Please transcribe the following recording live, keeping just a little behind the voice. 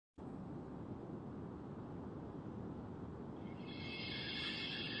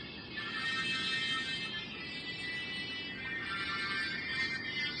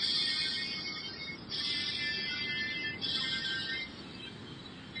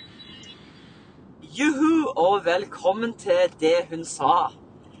Juhu, og velkommen til det hun sa.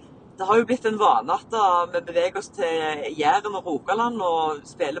 Det har jo blitt en vane at vi beveger oss til Jæren og Rogaland og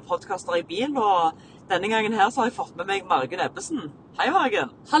spiller podcaster i bil, og denne gangen her så har jeg fått med meg Margunn Ebbesen. Hei,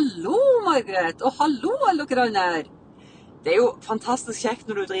 Margunn. Hallo, Margret, og hallo alle dere andre. Det er jo fantastisk kjekt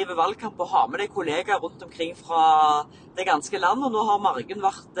når du driver valgkamp og har med deg kollegaer rundt omkring fra det ganske land, og nå har Margunn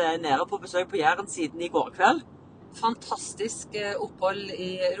vært nede på besøk på Jæren siden i går kveld. Fantastisk opphold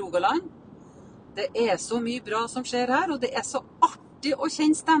i Rogaland. Det er så mye bra som skjer her, og det er så artig å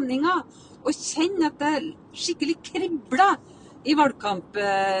kjenne stemninga, og kjenne at det skikkelig kribler i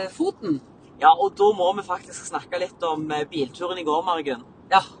valgkampfoten. Ja, og da må vi faktisk snakke litt om bilturen i går, Margunn.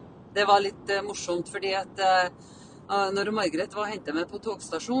 Ja, det var litt morsomt, fordi at når Margret var og hentet meg på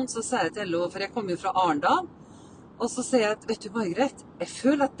togstasjonen, så sa jeg til henne, for jeg kom jo fra Arendal, og så sier jeg at, vet du Margret, jeg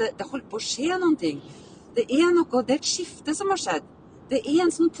føler at det holder på å skje noen ting. Det er noe, det er et skifte som har skjedd. Det er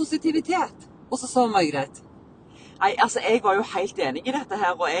en sånn positivitet. Og så sa Margret. Nei, altså jeg var jo helt enig i dette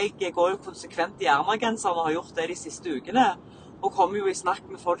her, og jeg går jo konsekvent i ermergenseren og har gjort det de siste ukene, og kommer jo i snakk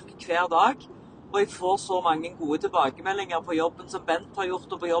med folk hver dag, og jeg får så mange gode tilbakemeldinger på jobben som Bent har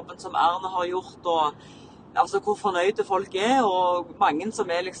gjort, og på jobben som Erne har gjort, og altså hvor fornøyde folk er, og mange som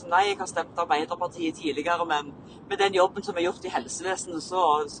er liksom, nei, jeg har stemt Arbeiderpartiet tidligere, men med den jobben som er gjort i helsevesenet,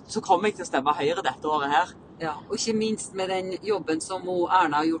 så kommer jeg til å stemme Høyre dette året her. Ja, og ikke minst med den jobben som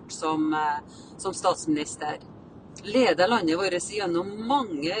Erna har gjort som statsminister. Leder landet vårt gjennom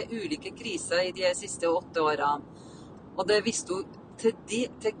mange ulike kriser i de siste 8 årene. Og det visste hun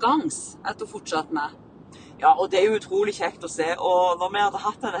til gangs at hun fortsatte med. Ja, og det er jo utrolig kjekt å se. Og når vi hadde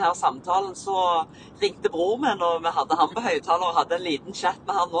hatt denne her samtalen, så ringte bror min, og vi hadde han på høyttaler og hadde en liten chat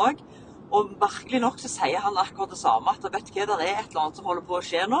med han også. Og virkelig nok så sier han akkurat det samme, at vet hva, det er et eller annet som holder på å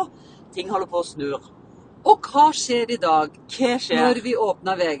skje nå. Ting holder på å snur. Og hva skjer i dag Hva skjer? når vi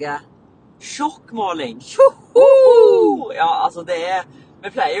åpner VG? Sjokkmåling. Tjoho! Ja, altså det er, vi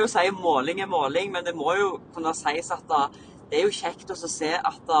pleier jo å si måling er måling, men det må jo kunne sies at det er jo kjekt å se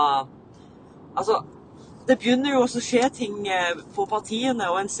at altså, det begynner jo også å skje ting på partiene,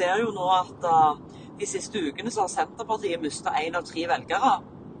 og en ser jo nå at de siste ukene så har Senterpartiet mistet 1 av 3 velgere.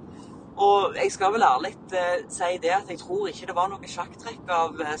 Og jeg skal vel ærlig si det at jeg tror ikke det var noe sjakktrekk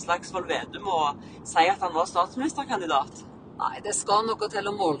av Slagsvold Vedum å si at han var statsministerkandidat. Nei, det skal noe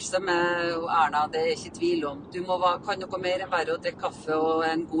til å måle seg med Erna, det er ikke tvil om. Du kan noe mer enn bare å drikke kaffe og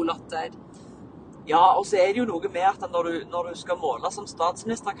en god latter. Ja, og så er det jo noe med at når du skal måle som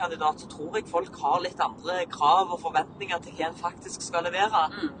statsministerkandidat, så tror jeg folk har litt andre krav og forventninger til hva en faktisk skal levere.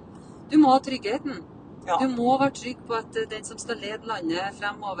 Du må ha tryggheten. Ja. Du må være trygg på at den som skal lede landet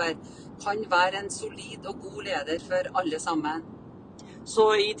fremover, kan være en solid og god leder for alle sammen. Så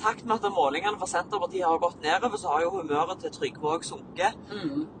i takt med at målingene for Senterpartiet har gått nedover, så har jo humøret til Trygve også sunket.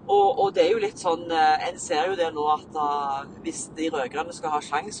 Og det er jo litt sånn, en ser jo det nå at hvis de rødgrønne skal ha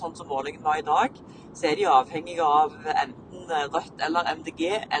sjans, sånn som målingen var i dag, så er de avhengige av enten Rødt eller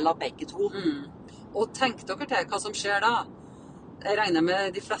MDG, eller begge to. Og tenk dere til hva som skjer da. Jeg regner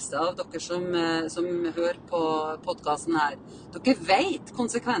med de fleste av dere som hører på podcasten her. Dere vet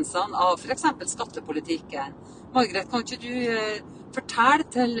konsekvensene av for eksempel skattepolitikken. Margret, kan ikke du fortelle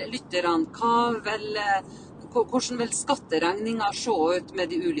til lytterne hvordan vil skatteregninger se ut med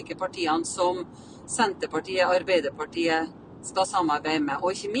de ulike partiene som Senterpartiet, Arbeiderpartiet skal samarbeide med,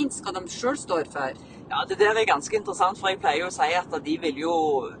 og ikke minst hva de selv står for? Ja, det der er ganske interessant, for jeg pleier jo å si at de vil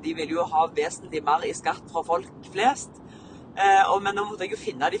jo ha vesentlig mer i skatt fra folk flest. Men nå måtte jeg jo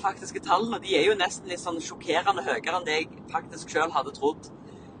finne de faktiske tallene, og de er jo nesten litt sånn sjokkerende høyere enn det jeg faktisk selv hadde trodd.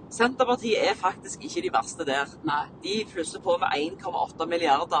 Senterpartiet er faktisk ikke de verste der. Nei. De plusser på med 1,8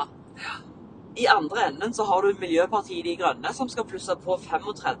 milliarder. I andre enden så har du Miljøpartiet De Grønne som skal plusse på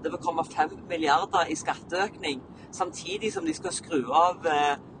 35,5 milliarder i skatteøkning, samtidig som de skal skru av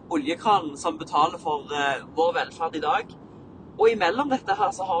oljekranen som betaler for vår velferd i dag. Og imellom dette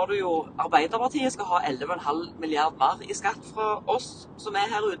her så har du jo Arbeiderpartiet skal ha 11,5 milliard mer i skatt fra oss som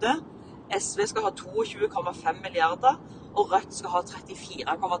er her ute. SV skal ha 22,5 milliarder, og Rødt skal ha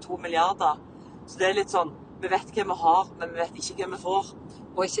 34,2 milliarder. Så det er litt sånn, vi vet hva vi har, men vi vet ikke hva vi får.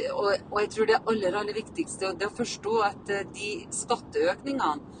 Og jeg tror det aller viktigste er å forstå at de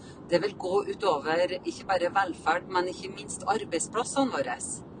skatteøkningene, det vil gå utover ikke bare velferd, men ikke minst arbeidsplassene våre.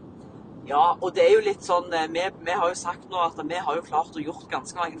 Ja, og det er jo litt sånn, vi har jo sagt nå at vi har jo klart å gjort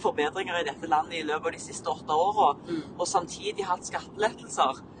ganske mange forbedringer i dette landet i løpet av de siste 8 årene, og samtidig hatt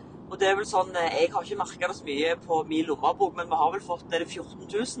skattelettelser. Og det er vel sånn, jeg har ikke merket det så mye på min lommebok, men vi har vel fått, er det 14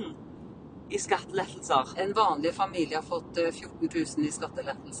 000 i skattelettelser? En vanlig familie har fått 14 000 i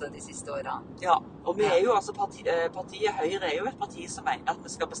skattelettelser de siste årene. Ja, og vi er jo altså partiet Høyre er jo et parti som mener at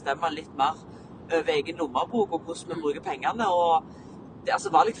vi skal bestemme litt mer over egen lommebok og hvordan vi bruker pengene. Og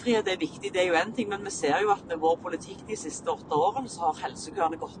altså, valgfrihet er viktig, det er jo en ting, men vi ser jo at med vår politikk de siste 8 årene så har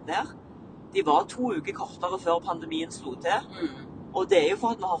helsekøene gått ned. De var 2 uker kortere før pandemien slo til. Og det er jo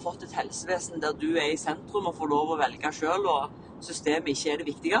for at vi har fått et helsevesen der du er i sentrum og får lov å velge selv, og systemet ikke er det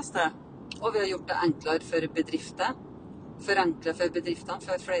viktigste. Og vi har gjort det enklere for bedrifter. Forenklet for bedriftene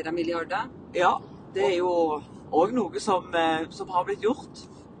for flere milliarder. Ja, det er jo også noe som har blitt gjort.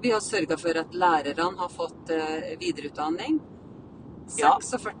 Vi har sørget for at lærerne har fått videreutdanning.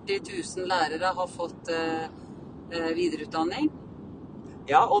 46 000 lærere har fått videreutdanning.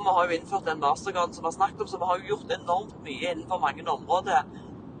 Ja, og vi har jo innført den mastergraden som vi har snakket om, så vi har jo gjort enormt mye innenfor mange områder.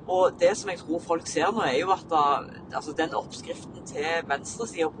 Og det som jeg tror folk ser nå er jo at altså den oppskriften til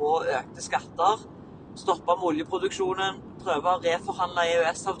venstresiden på økte skatter, stoppe med oljeproduksjonen, prøve å reforhandle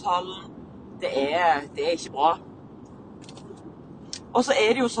EØS-avtalen, det er ikke bra. Og så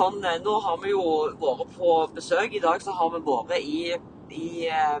er det jo sånn, nå har vi jo vært på besøk, i dag så har vi vært i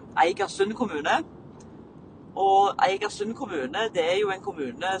Eigersund kommune. Og Eigersund kommune, det er jo en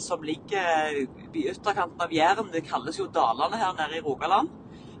kommune som ligger i ytterkanten av Jæren. Det kalles jo Dalane her nede i Rogaland.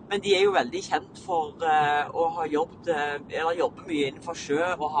 Men de er jo veldig kjent for å ha jobbe mye innenfor sjø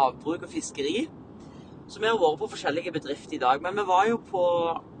og havbruk og fiskeri. Så vi har vært på forskjellige bedrifter i dag. Men vi var jo på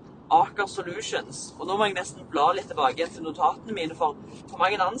Aker Solutions. Og nå må jeg nesten bla litt tilbake igjen til notatene mine. For hvor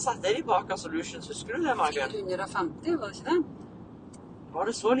mange ansatte er de på Aker Solutions? Husker du det, Margen? 450, var det ikke det? Var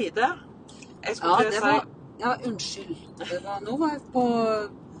det så lite? Ja, unnskyld. Nå var jeg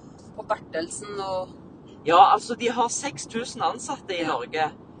på Bertelsen og... Ja, altså de har 6000 ansatte i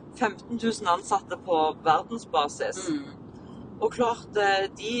Norge. 15 000 ansatte på verdensbasis. Og klart,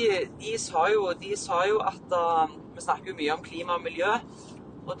 de sa jo at vi snakker jo mye om klima og miljø,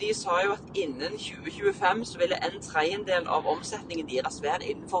 og de sa jo at innen 2025 så ville 1/3 av omsetningen deres være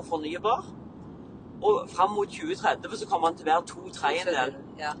innenfor fornybar. Og frem mot 2030 så kommer den til å være 2/3.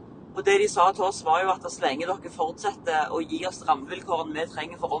 Ja. Og det de sa til oss var jo at så lenge dere fortsetter å gi oss rammevilkårene vi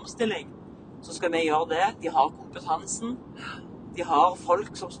trenger for omstilling, så skal vi gjøre det. De har kompetansen. De har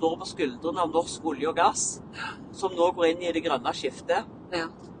folk som står på skuldrene av norsk olje og gass, som nå går inn i det grønne skiftet. Ja.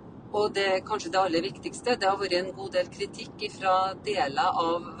 Og det kanskje det aller viktigste, det har vært en god del kritikk fra deler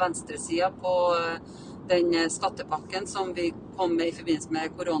av venstresiden på den skattepakken som vi kom med i forbindelse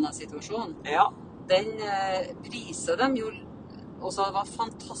med koronasituasjonen. Ja. Den priset dem jo, og så det var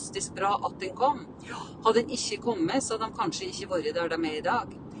fantastisk bra at den kom. Hadde den ikke kommet, så hadde de kanskje ikke vært der de er i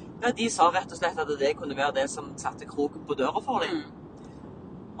dag. Ja, de sa rett og slett at det kunne være det som satte kroken på døra for dem.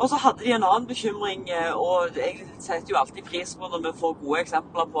 Og så hadde de en annen bekymring, og jeg setter jo alltid pris på når vi får gode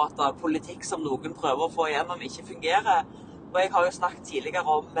eksempler på at politikk som noen prøver å få igjennom ikke fungerer. Og jeg har jo snakket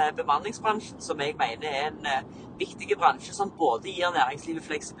tidligere om bemanningsbransjen, som jeg mener er en viktig bransje som både gir næringslivet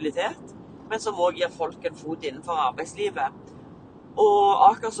fleksibilitet, men som også gir folk en fot innenfor arbeidslivet. Og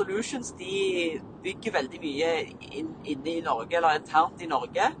Aker Solutions, de bygger veldig mye inne i Norge, eller internt i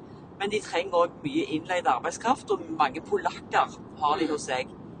Norge, men de trenger også mye innleid arbeidskraft, og mange polakker har de hos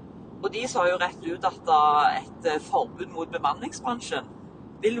seg. Og de sa jo rett ut at et forbud mot bemanningsbransjen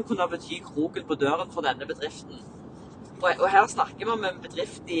vil jo kunne bety kroken på døren for denne bedriften. Og her snakker vi om en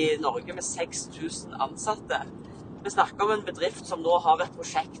bedrift i Norge med 6000 ansatte. Vi snakker om en bedrift som nå har et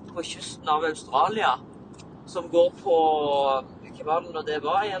prosjekt på kysten av Australia, som går på... Hva var det når det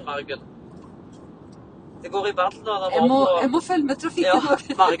var igjen, Margen? Det går i vann når det var på... Jeg må følge med trafikken.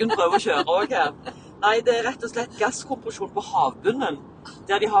 Ja, Margen prøver å kjøre også her. Nei, det er rett og slett gasskompresjon på havbunnen,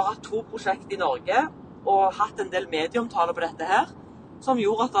 der de har hatt 2 prosjekt i Norge, og hatt en del medieomtale på dette her, som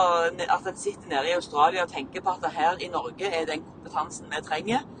gjorde at en sitter nede i Australia og tenker på at her i Norge er den kompetansen vi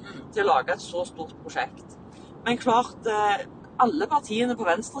trenger til å lage et så stort prosjekt. Men klart, alle partiene på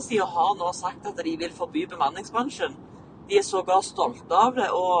venstresiden har nå sagt at de vil forby bemanningsbransjen. De er sågar stolte av det,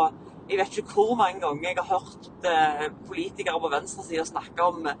 og jeg vet ikke hvor mange ganger jeg har hørt politikere på venstresiden snakke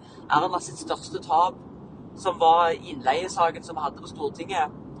om Erna sitt største tap, som var innleiesaken som vi hadde på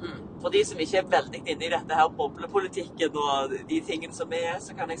Stortinget. For de som ikke er veldig inne i dette her boblepolitikken og de tingene som er,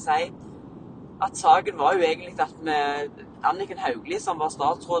 så kan jeg si at saken var jo egentlig at med Anniken Hauglie, som var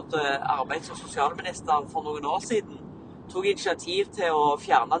statsråd arbeids- og sosialminister for noen år siden, tok initiativ til å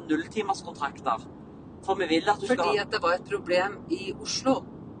fjerne 0-timerskontrakter. For vi vil at du skal... Fordi at det var et problem i Oslo.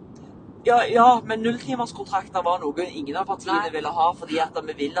 Ja, men 0-timerskontrakter var noe ingen av partiene ville ha, fordi at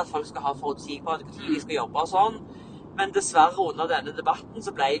vi vil at folk skal ha forutsigbarhet når de skal jobbe og sånn. Men dessverre under denne debatten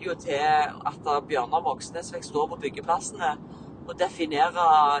så ble det jo til at Bjørnar Moxnes fikk stå på byggeplassene og definere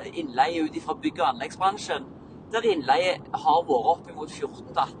innleie ut fra bygg- og anleggsbransjen, der innleie har vært opp imot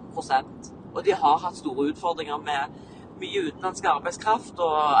 14-18%. Og de har hatt store utfordringer mye utenlandsk arbeidskraft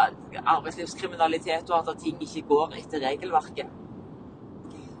og arbeidslivskriminalitet og at ting ikke går etter regelverket.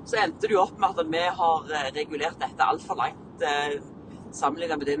 Så endte det jo opp med at vi har regulert dette alt for langt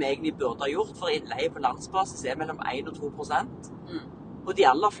sammenlignet med det vi egentlig burde ha gjort, for innleie på landsbasis mellom 1 og 2%. Og de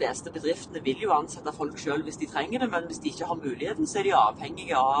aller fleste bedriftene vil jo ansette folk selv hvis de trenger det, men hvis de ikke har muligheten, så er de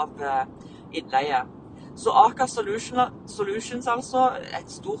avhengige av innleie. Så Aker Solutions, altså,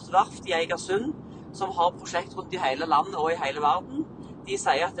 et stort verft i Egersund, som har prosjekt rundt i hele landet og i hele verden, de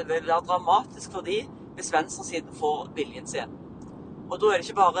sier at det vil være dramatisk for de hvis venstresiden får viljen sin. Og da er det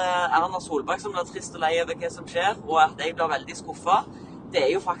ikke bare Erna Solberg som blir trist og lei over hva som skjer, og at jeg blir veldig skuffet. Det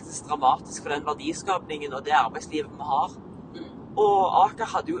er jo faktisk dramatisk for den verdiskapningen og det arbeidslivet vi har. Og Aker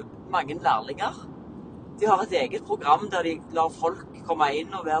hadde jo mange lærlinger. De har et eget program der de lar folk komme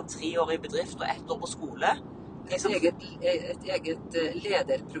inn og være 3 år i bedrift og 1 år på skole. Et eget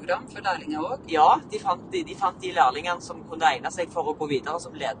lederprogram for lærlinger også? Ja, de fant de lærlingene som kunne egne seg for å gå videre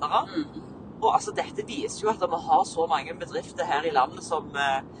som ledere. Og altså, dette viser jo at vi har så mange bedrifter her i landet som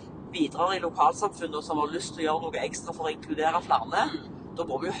bidrar i lokalsamfunnet og som har lyst til å gjøre noe ekstra for å inkludere flere. Da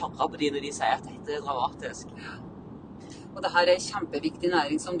må vi jo høre på de når de sier at dette er dramatisk. Og dette er en kjempeviktig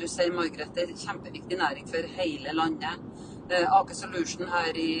næring, som du sier, Margrethe. Det er en kjempeviktig næring for hele landet. Aker Solution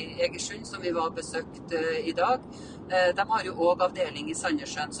her i Egersund, som vi var besøkt i dag, de har jo også avdeling i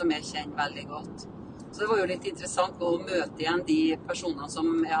Sandnessjøen, som jeg kjenner veldig godt. Så det var jo litt interessant å møte igjen de personene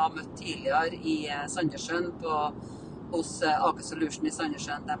som jeg har møtt tidligere i Sandnessjøen hos Aker Solution i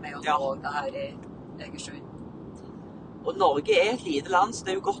Sandnessjøen. De er jo nå også her i Egersund. Og Norge er et lite land, så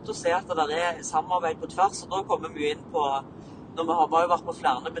det er jo godt å se at det er samarbeid på tvers. Og da kommer vi inn på, når vi har jo vært på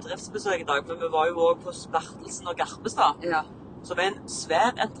flere bedriftsbesøk i dag, men vi var jo også hos Bertelsen og Garpestad, som er en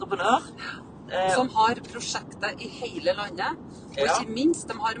svær entreprenør. Som har prosjekter i hele landet, og ikke minst,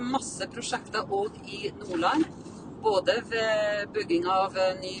 de har masse prosjekter også i Nordland, både ved bygging av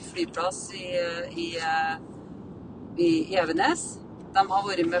ny flyplass i Evenes. De har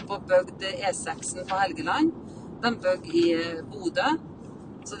vært med på å bygge E6-en på Helgeland, de bygger i Bodø,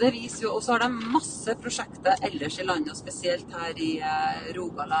 så det viser jo, og så har de masse prosjekter ellers i landet, og spesielt her i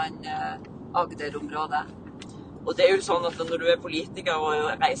Rogaland, Agder-området. Og det er jo sånn at når du er politiker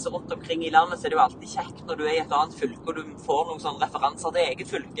og reiser rundt omkring i landet, så er det jo alltid kjekt når du er i et annet fylke, og du får noen sånne referanser til eget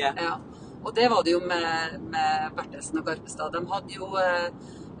fylke. Ja, og det var det jo med Bertelsen og Garpestad. De hadde jo,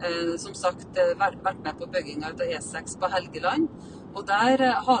 som sagt, vært med på byggingen av E6 på Helgeland, og der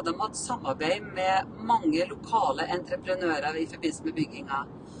har de hatt samarbeid med mange lokale entreprenører i forbindelse med bygginga.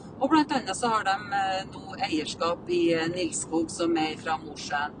 Og blant annet så har de nå eierskap i Nilskog, som er fra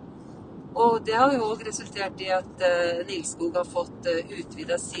Mosjøen. Og det har jo også resultert i at Nilskog har fått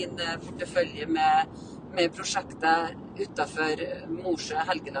utvidet sin portefølje med prosjekter utenfor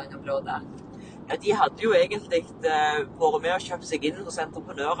Mosjø-Helgeland-området. Ja, de hadde jo egentlig vært med og kjøpt seg inn hos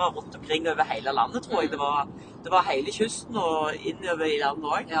entreprenører rundt omkring over hele landet, tror jeg. Det var hele kysten og innover i landet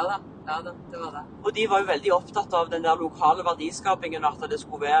også. Ja da, det var det. Og de var jo veldig opptatt av den der lokale verdiskapingen, at det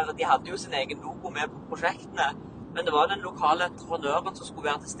skulle være, de hadde jo sin egen logo med på prosjektene, men det var den lokale entreprenøren som skulle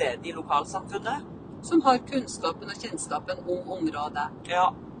være til stede i lokalsamfunnet. Som har kunnskapen og kjennskapen om området,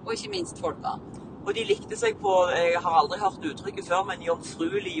 og ikke minst folkene. Og de likte seg på, jeg har aldri hørt uttrykket før, men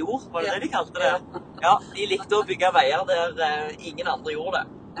jomfruelig jord, var det det de kalte det? Ja, de likte å bygge veier der ingen andre gjorde det.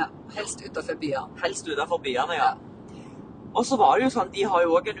 Ja, helst utenfor byene. Helst utenfor byene, ja. Og så var det jo sånn, de har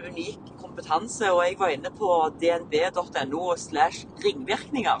jo også en unik kompetanse, og jeg var inne på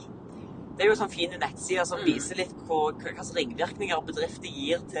dnb.no/ringvirkninger. Det er jo sånn fine nettsider som viser litt på hva slags ringvirkninger bedrifter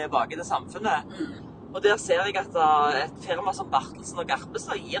gir tilbake til samfunnet. Og der ser jeg at et firma som Bertelsen og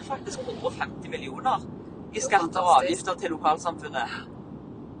Garpestad gir faktisk 150 millioner i skatter og avgifter til lokalsamfunnet.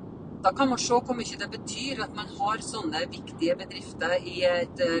 Da kan man se hvor mye det betyr at man har sånne viktige bedrifter i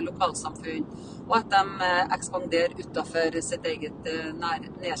et lokalsamfunn, og at de ekspanderer utenfor sitt eget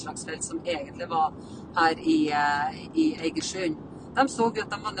nedslagsfelt, som egentlig var her i Egersund. De så jo at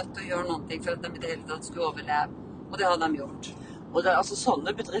de var nødt til å gjøre noe for at de i det hele tatt skulle overleve, og det hadde de gjort. Og det, altså,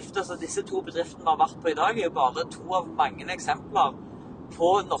 sånne bedrifter, så disse 2 bedriftene vi har vært på i dag, er jo bare 2 av mange eksempler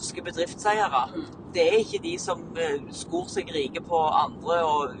på norske bedriftseiere. Det er ikke de som skor seg rike på andre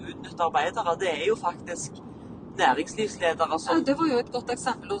og utnytter arbeidere. Det er jo faktisk næringslivsledere som... Ja, det var jo et godt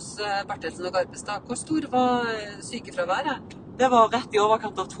eksempel hos Bertelsen og Garpestad. Hvor stor var sykefraværet? Det var rett i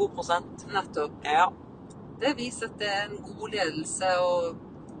overkant av 2%. Nettopp. Ja. Det viser at det er en god ledelse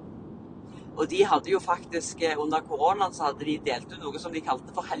Og de hadde jo faktisk, under koronaen så hadde de delt ut noe som de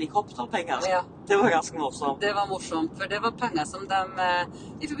kalte for helikopterpenger. Ja. Det var ganske morsomt. Det var morsomt, for det var penger som de,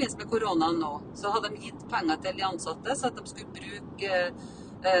 i forbindelse med koronaen nå, så hadde de gitt penger til de ansatte, så at de skulle bruke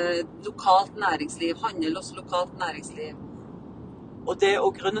lokalt næringsliv, handel hos lokalt næringsliv. Og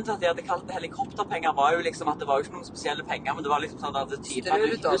grunnen til at de hadde kalt det helikopterpenger var jo liksom at det var jo ikke noen spesielle penger, men det var liksom sånn at det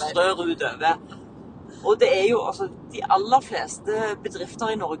strør utover. Og det er jo, altså, de aller fleste bedrifter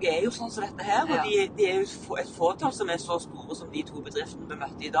i Norge er jo sånn som dette her, og de er jo et fåtall som er så store som de 2 bedriftene vi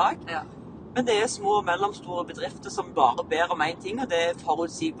møtte i dag. Ja. Men det er små og mellomstore bedrifter som bare ber om en ting, og det er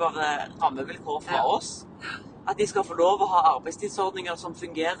forutsigbare rammevilkår fra oss. At de skal få lov å ha arbeidstidsordninger som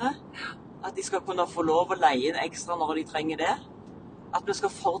fungerer. At de skal kunne få lov å leie inn ekstra når de trenger det. At vi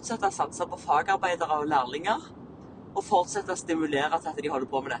skal fortsette å satse på fagarbeidere og lærlinger, og fortsette å stimulere til at de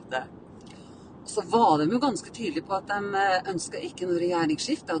holder på med dette. Så var de jo ganske tydelige på at de ønsket ikke noe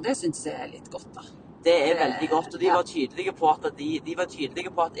regjeringsskifte, og det synes jeg er litt godt da. Det er veldig godt, og de var tydelige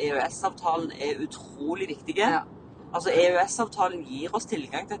på at EØS-avtalen er utrolig viktige. Ja. Altså EØS-avtalen gir oss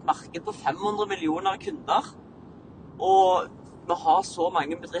tilgang til et marked på 500 millioner kunder, og vi har så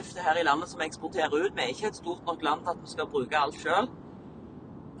mange bedrifter her i landet som eksporterer ut. Vi er ikke et stort nok land til at vi skal bruke alt selv.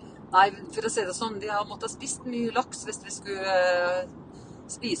 Nei, for å si det sånn, vi har måttet spist mye laks hvis vi skulle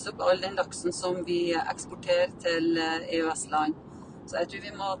spise opp all den laksen som vi eksporterer til EØS-land. Så jeg tror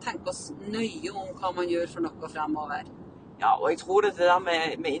vi må tenke oss nøye om hva man gjør for noe fremover. Ja, og jeg tror det der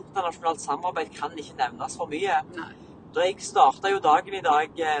med internasjonalt samarbeid kan ikke nevnes for mye. Nei. Da jeg startet jo dagen i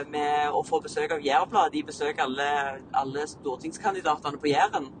dag med å få besøk av Jærbladet. De besøker alle stortingskandidatene på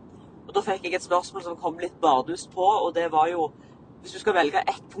Jæren. Og da fikk jeg et spørsmål som kom litt bardust på, og det var jo, hvis du skal velge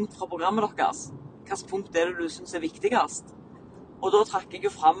ett punkt fra programmet deres, hvilket punkt er det du synes er viktigst? Og da trakk jeg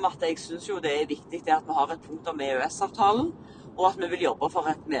jo frem at jeg synes jo det er viktig at vi har et punkt om EØS-avtalen, og at vi vil jobbe for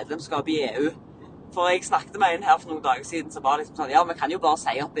et medlemskap i EU. For jeg snakket med en her for noen dager siden, så var det liksom sånn, ja, vi kan jo bare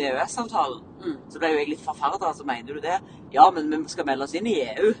si opp EØS-avtalen. Så ble jo jeg litt forferdret, så mener du det? Ja, men vi skal melde oss inn i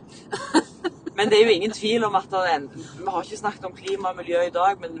EU. Men det er jo ingen tvil om at vi har ikke snakket om klima og miljø i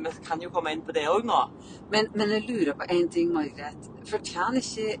dag, men vi kan jo komme inn på det også nå. Men jeg lurer på en ting, Margret. Fortjener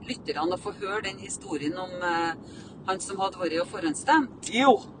ikke lytterne å få høre den historien om han som hadde vært og forhåndsstemt?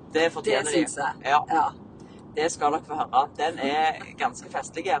 Jo, det fortjener de. Det synes jeg. Ja. Det skal dere få høre. Den er ganske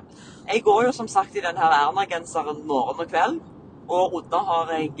festlig. Jeg går jo som sagt i denne Erna-genseren morgen og kveld, og under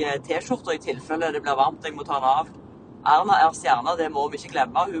har jeg t-skjorter i tilfelle det blir varmt, jeg må ta den av. Erna er stjerna, det må vi ikke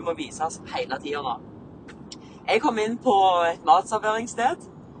glemme. Hun må vises hele tiden nå. Jeg kom inn på et matserveringssted.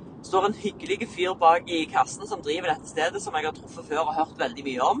 Står en hyggelig fyr bak i kassen som driver dette stedet, som jeg har truffet før og hørt veldig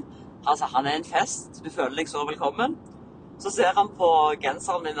mye om. Altså, han er en fest. Du føler deg så velkommen. Så ser han på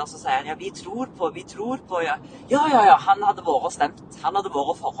genseren min, og så sier han, ja, vi tror på, ja. Ja, han hadde vært stemt. Han hadde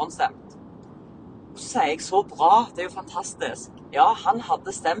vært forhåndsstemt. Så sier jeg, så bra, det er jo fantastisk. Ja, han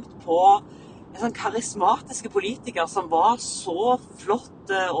hadde stemt på en sånn karismatiske politiker som var så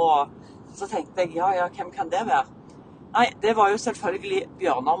flott, og så tenkte jeg, ja, hvem kan det være? Nei, det var jo selvfølgelig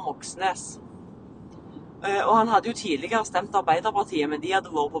Bjørnar Moxnes. Og han hadde jo tidligere stemt Arbeiderpartiet, men de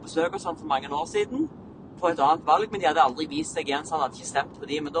hadde vært på besøk og sånn for mange år siden, på et annet valg, men de hadde aldri vist seg igjen, så han hadde ikke stemt på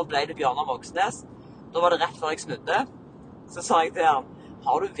de, men da ble det Bjørnar Moxnes. Da var det rett før jeg snudde. Så sa jeg til han,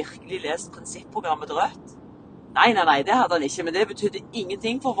 har du virkelig lest prinsipprogrammet til Rødt? Nei, det hadde han ikke, men det betydde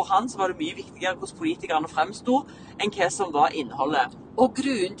ingenting, for han så var det mye viktigere hvordan politikerne fremstod, enn hva som var innholdet. Og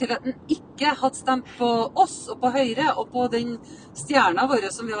grunnen til at han ikke hadde stemt på oss, og på Høyre, og på den stjerna vår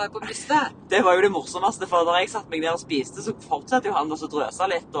som vi har på brystet, det var jo det morsomste, for da jeg satt meg der og spiste, så fortsatte jo han å drøse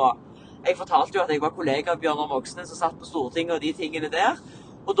litt, og jeg fortalte jo at jeg var kollega av Bjørnar Moxnes som satt på Stortinget og de tingene der.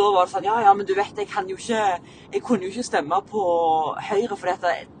 Og da var det sånn, ja, men du vet, jeg kunne jo ikke stemme på Høyre, for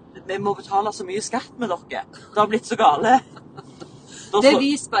vi må betale så mye skatt med dere. Det har blitt så gale. Det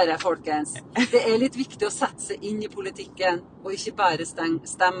viser bare, folkens. Det er litt viktig å sette seg inn i politikken, og ikke bare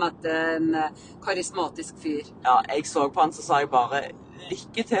stemme etter en karismatisk fyr. Ja, jeg så på han, så sa jeg bare,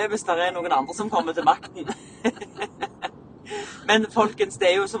 lykke til hvis det er noen andre som kommer til makten. Men folkens, det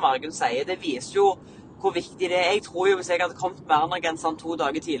er jo som Margunn sier, det viser jo hvor viktig det er. Jeg tror jo hvis jeg hadde kommet med Erna-genseren 2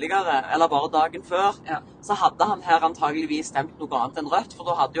 dager tidligere, eller bare dagen før, så hadde han her antageligvis stemt noe annet enn Rødt, for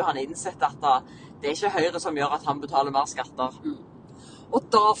da hadde jo han innsett at det er ikke Høyre som gjør at han betaler mer skatter. Og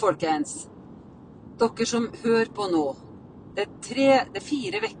da, folkens, dere som hører på nå, det er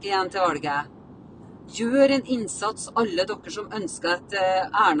 4 vekker igjen til valget. Gjør en innsats, alle dere som ønsker at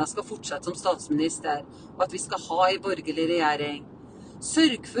Erna skal fortsette som statsminister, og at vi skal ha en borgerlig regjering.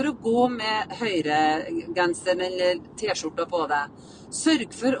 Sørg for å gå med Høyre-genseren eller t-skjorta på deg.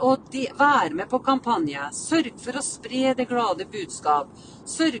 Sørg for å være med på kampanje. Sørg for å spre det glade budskap.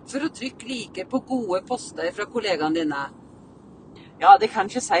 Sørg for å trykke liker på gode poster fra kollegaene dine. Ja, det kan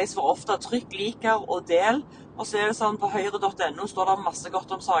ikke sies for ofte. Trykk liker og del, Og så det sånn, på høyre.no står det masse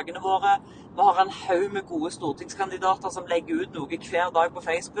godt om sakene våre. Vi har en haug med gode stortingskandidater som legger ut noe hver dag på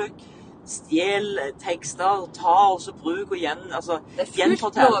Facebook. Stjel tekster, ta og så bruk og altså, Det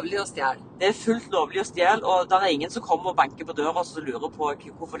fullt lovlig å stjele. Det fullt lovlig å stjele, og det ingen som kommer og banker på døra og lurer på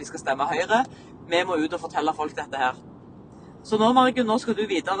hvorfor de skal stemme Høyre. Vi må ut og fortelle folk dette her. Så nå, Margunn, nå skal du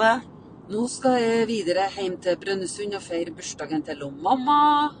videre. Nå skal jeg videre hjem til Brønnøysund og feire bursdagen til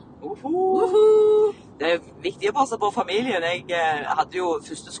mamma. Det viktig å passe på familien. Jeg hadde jo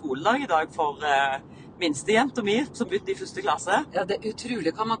første skoledag i dag for minstejenta mi som begynte i første klasse. Ja, det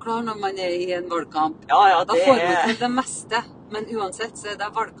utrolig hva man klarer når man i en valgkamp. Ja, Da får man til det meste, men uansett så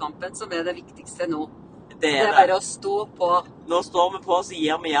det valgkampen som det viktigste nå. Det bare å stå på. Nå står vi på, så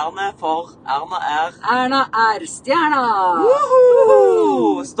gir vi jernet, for Erna er stjerna!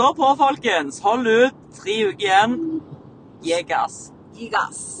 Stå på, folkens! Hold ut, 3 uker igjen. Gi gass. Gi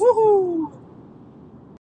gass. Woohoo!